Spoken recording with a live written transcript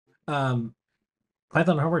Um,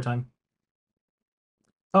 Python hardware time.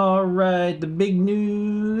 All right, the big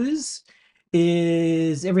news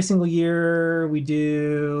is every single year we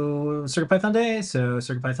do CircuitPython Day. So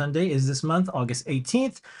CircuitPython Day is this month, August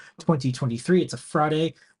 18th, 2023. It's a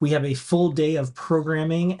Friday. We have a full day of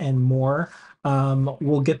programming and more.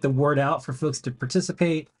 We'll get the word out for folks to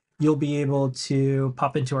participate. You'll be able to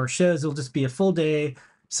pop into our shows. It'll just be a full day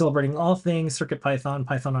celebrating all things CircuitPython,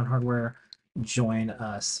 Python on hardware. Join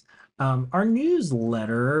us. Our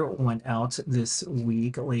newsletter went out this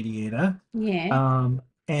week, Lady Ada. Yeah.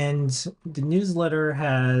 And the newsletter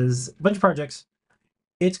has a bunch of projects.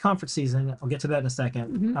 It's conference season. I'll get to that in a second.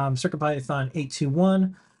 hmm CircuitPython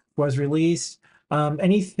 821 was released.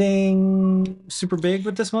 Anything super big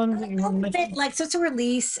with this one that you want to mention? So it's a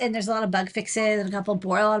release, and there's a lot of bug fixes, and a lot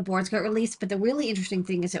of boards got released. But the really interesting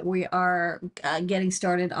thing is that we are getting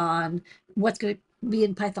started on what's going to be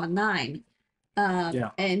in Python 9. Yeah,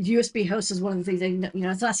 And USB host is one of the things that,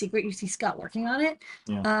 it's not a secret. You see Scott working on it.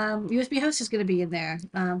 yeah. USB host is going to be in there.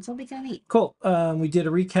 So it'll be kind of neat. Cool. We did a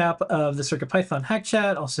recap of the CircuitPython Hack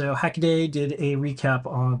Chat. Also, Hackaday did a recap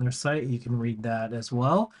on their site. You can read that as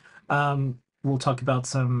well. We'll talk about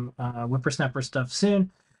some whippersnapper stuff soon.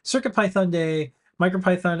 CircuitPython Day,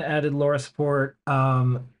 MicroPython added LoRa support.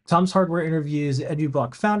 Tom's Hardware interviews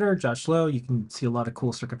EduBlock founder Josh Lowe. You can see a lot of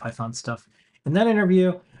cool CircuitPython stuff in that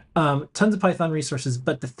interview. Tons of Python resources.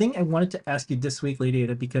 But the thing I wanted to ask you this week, Lady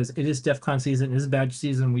Ada, because it is DEF CON season, it is badge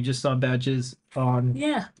season. We just saw badges on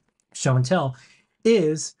Yeah. show and tell,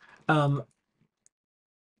 is um,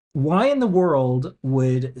 why in the world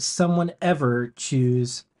would someone ever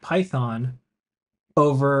choose Python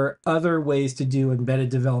over other ways to do embedded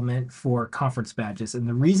development for conference badges? And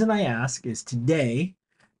the reason I ask is today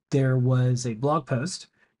there was a blog post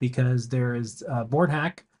because there is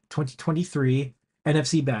BoardHack 2023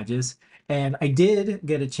 NFC badges. And I did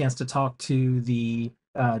get a chance to talk to the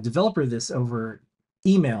developer of this over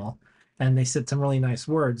email, and they said some really nice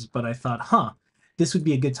words. But I thought, this would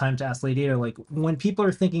be a good time to ask Lady Ada, like when people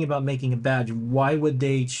are thinking about making a badge, why would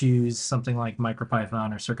they choose something like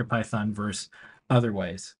MicroPython or CircuitPython versus other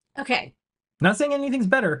ways? Okay. Not saying anything's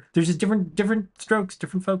better. There's just different strokes,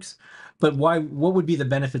 different folks. But why? What would be the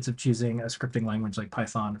benefits of choosing a scripting language like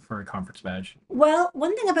Python for a conference badge? Well,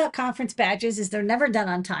 one thing about conference badges is they're never done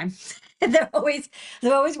on time. they're always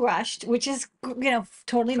they're always rushed, which is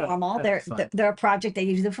totally normal. They're Fun. they're a project they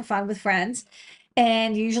do them for fun with friends,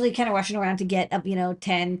 and usually kind of rushing around to get up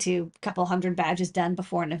 10 to a couple hundred badges done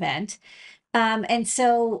before an event. And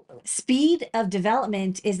so speed of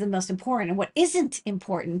development is the most important. And what isn't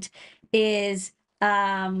important is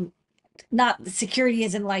not security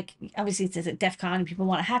isn't like obviously it's at DEF CON and people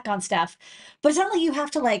want to hack on stuff, but it's not like you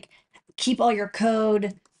have to like keep all your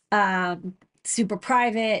code super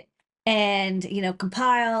private and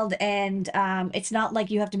compiled, and it's not like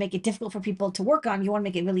you have to make it difficult for people to work on. You want to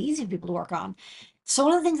make it really easy for people to work on. So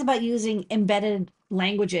one of the things about using embedded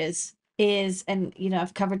languages is, and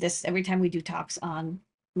I've covered this every time we do talks on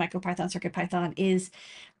MicroPython, CircuitPython, is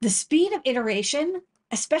the speed of iteration,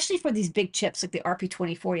 especially for these big chips like the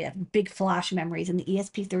RP2040, have big flash memories, and the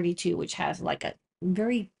ESP32, which has like a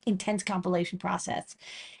very intense compilation process.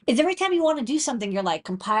 Is every time you want to do something, you're like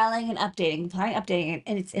compiling, updating,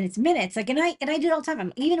 and it's minutes. Like, and I do it all the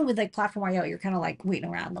time. Even with like Platform IO, you're kind of like waiting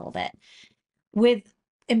around a little bit. With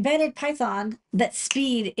embedded Python, that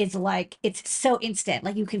speed is like it's so instant.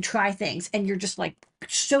 Like you can try things, and you're just like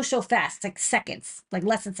so fast, like seconds, like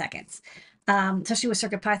less than seconds. Especially with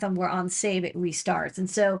Circuit Python, where on save it restarts. And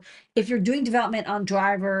so, if you're doing development on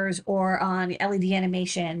drivers or on LED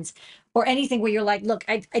animations or anything where you're like, look,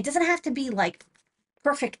 it doesn't have to be like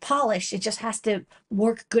perfect polish. It just has to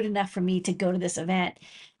work good enough for me to go to this event.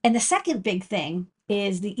 And the second big thing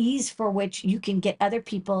is the ease for which you can get other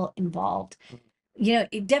people involved.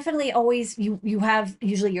 It definitely always you have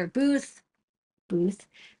usually your booth,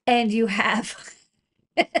 and you have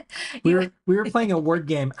We you were we were playing a word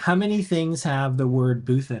game. How many things have the word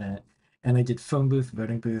booth in it? And I did phone booth,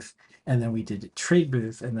 voting booth, and then we did trade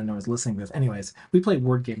booth, and then there was listening booth. Anyways, we played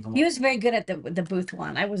word games. he was very good at the booth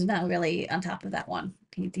one. I was not really on top of that one.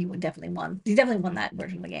 He would definitely won. He definitely won that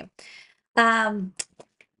version of the game. Um,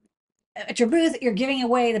 at your booth, you're giving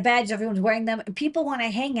away the badges. Everyone's wearing them. And people want to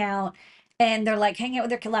hang out, and they're like hanging out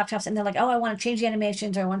with their laptops, and they're like, "Oh, I want to change the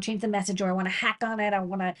animations, or I want to change the message, or I want to hack on it, I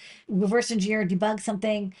want to reverse engineer, debug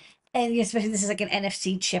something." And especially this is like an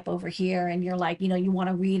NFC chip over here, and you're like, you want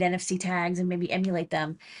to read NFC tags and maybe emulate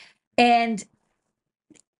them. And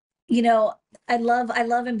you know, I love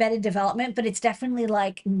embedded development, but it's definitely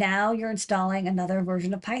like now you're installing another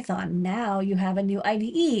version of Python. Now you have a new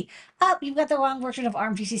IDE. Oh, you've got the wrong version of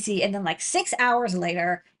ARM GCC, and then like 6 hours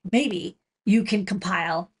later, maybe you can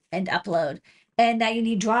compile and upload. And now you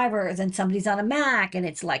need drivers, and somebody's on a Mac, and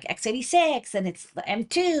it's like x86, and it's the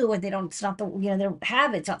M2, and they don't. It's not the they don't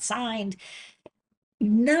have it. It's not signed.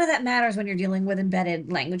 None of that matters when you're dealing with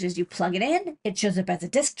embedded languages. You plug it in, it shows up as a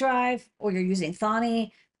disk drive, or you're using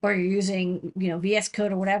Thonny, or you're using, VS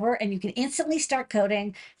Code or whatever, and you can instantly start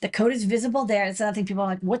coding. The code is visible there. It's another thing people are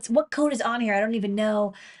like, what code is on here? I don't even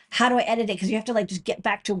know. How do I edit it? Because you have to like just get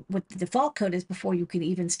back to what the default code is before you can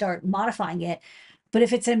even start modifying it. But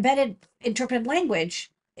if it's embedded interpreted language,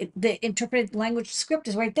 the interpreted language script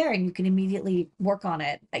is right there and you can immediately work on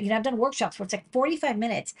it. I've done workshops where it's like 45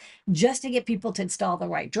 minutes just to get people to install the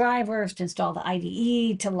right drivers, to install the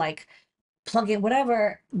IDE, to like plug in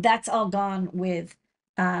whatever. That's all gone with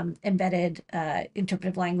embedded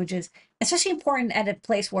interpretive languages, especially important at a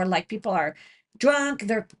place where like people are drunk,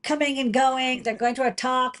 they're coming and going, they're going to a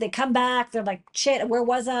talk, they come back, they're like, shit, where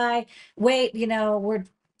was I? Wait, we're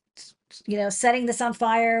setting this on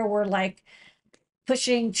fire. We're like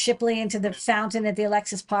pushing Shipley into the fountain at the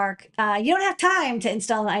Alexis Park. You don't have time to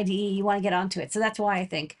install an IDE. You want to get onto it. So that's why I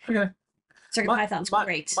think Okay. My CircuitPython's my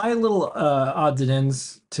great. my little odds and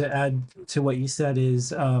ends to add to what you said is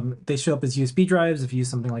they show up as USB drives if you use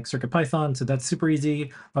something like CircuitPython, so that's super easy. A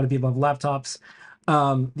lot of people have laptops.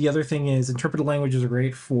 The other thing is interpreted languages are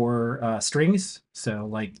great for strings, so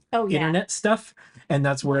like Oh yeah. internet stuff, and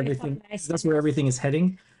that's where Wi-Fi everything nice. that's where everything is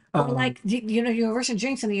heading. Or Um, like Universal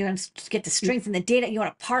Drinks, and you want to get the strings and the data. You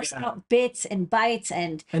want to parse yeah, out bits and bytes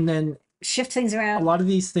and and then shift things a around. lot of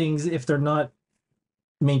these things, if they're not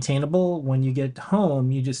maintainable, when you get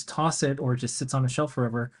home, you just toss it or it just sits on a shelf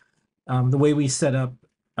forever. The way we set up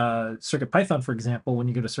CircuitPython, for example, when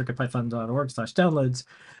you go to circuitpython.org/downloads,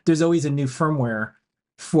 there's always a new firmware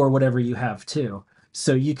for whatever you have too.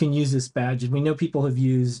 So you can use this badge. And we know people have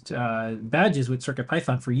used badges with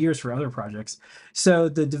CircuitPython for years for other projects. So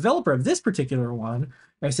the developer of this particular one,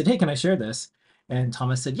 I said, hey, can I share this? And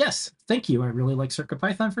Thomas said, yes, thank you. I really like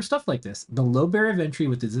CircuitPython for stuff like this. The low barrier of entry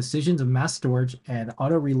with the decisions of mass storage and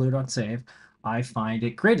auto reload on save, I find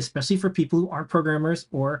it great, especially for people who aren't programmers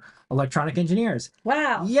or electronic engineers.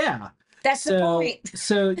 Wow, Yeah. that's the So point.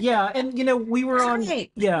 so yeah, and we were That's on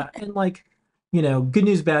great. yeah, and like, good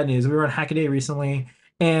news, bad news. We were on Hackaday recently,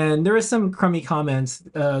 and there was some crummy comments.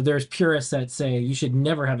 There's purists that say you should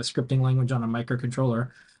never have a scripting language on a microcontroller.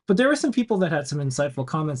 But there were some people that had some insightful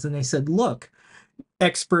comments, and they said, look,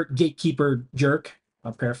 expert gatekeeper jerk,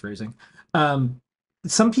 I'm paraphrasing. Um,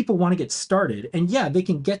 some people want to get started, and yeah, they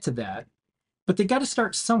can get to that, but they got to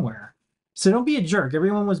start somewhere. So don't be a jerk.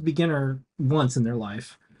 Everyone was beginner once in their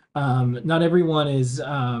life. Not everyone is,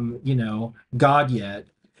 God yet.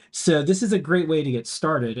 So this is a great way to get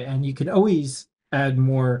started, and you can always add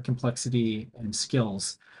more complexity and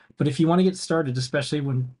skills. But if you want to get started, especially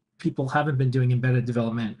when people haven't been doing embedded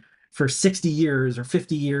development for 60 years or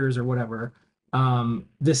 50 years or whatever,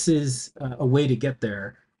 this is a way to get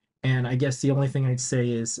there. And I guess the only thing I'd say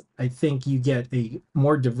is I think you get a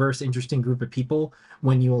more diverse, interesting group of people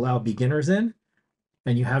when you allow beginners in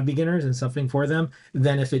and you have beginners and something for them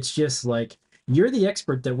than if it's just like you're the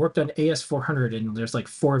expert that worked on AS400 and there's like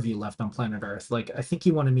four of you left on planet Earth. Like, I think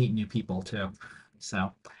you want to meet new people too.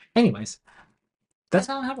 So, anyways, that's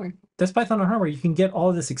Python hardware. that's Python on Hardware. You can get all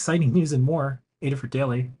of this exciting news and more. Adafruit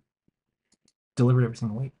Daily, delivered every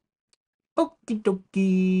single week. Okie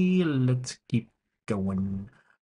dokie, let's keep going.